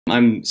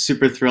I'm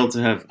super thrilled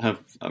to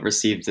have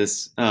received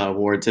this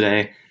award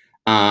today.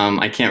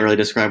 I can't really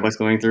describe what's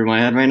going through my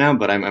head right now,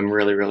 but I'm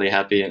really, really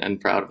happy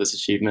and proud of this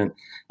achievement.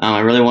 I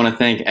really want to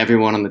thank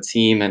everyone on the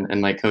team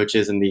and my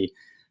coaches and the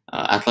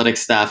athletic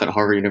staff at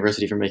Harvard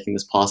University for making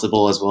this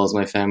possible, as well as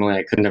my family.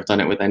 I couldn't have done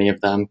it with any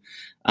of them.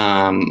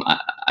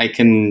 I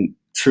can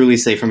truly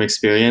say from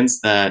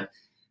experience that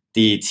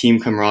the team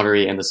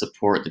camaraderie and the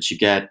support that you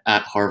get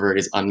at Harvard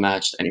is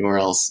unmatched anywhere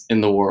else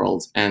in the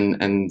world.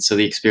 And so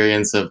the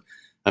experience of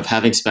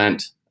having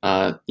spent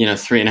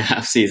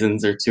 3.5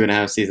 seasons or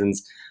 2.5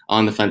 seasons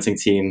on the fencing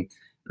team,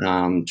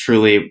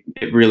 truly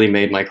it really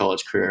made my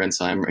college career. And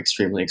so I'm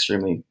extremely,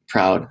 extremely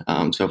proud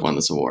to have won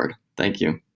this award. Thank you.